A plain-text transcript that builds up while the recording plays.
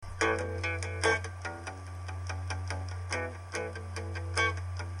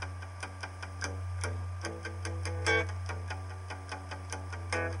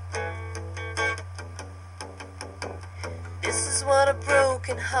what a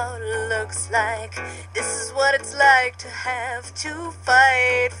broken heart looks like. This is what it's like to have to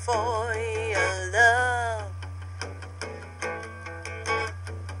fight for your love.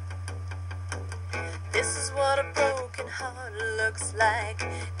 This is what a broken heart looks like.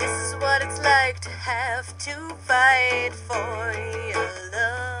 This is what it's like to have to fight for your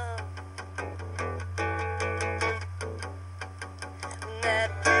love. When that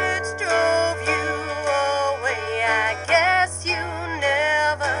bridge drove you away, I guess you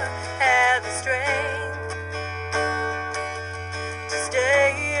never had the strength to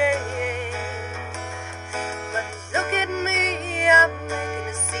stay. But look at me, I'm making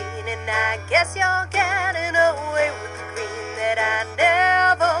a scene, and I guess you're getting away with the green that I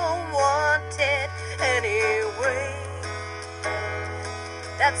never wanted anyway.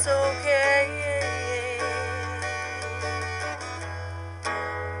 That's okay.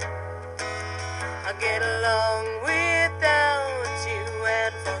 I'll get along without you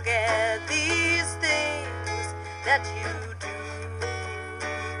and forget these things that you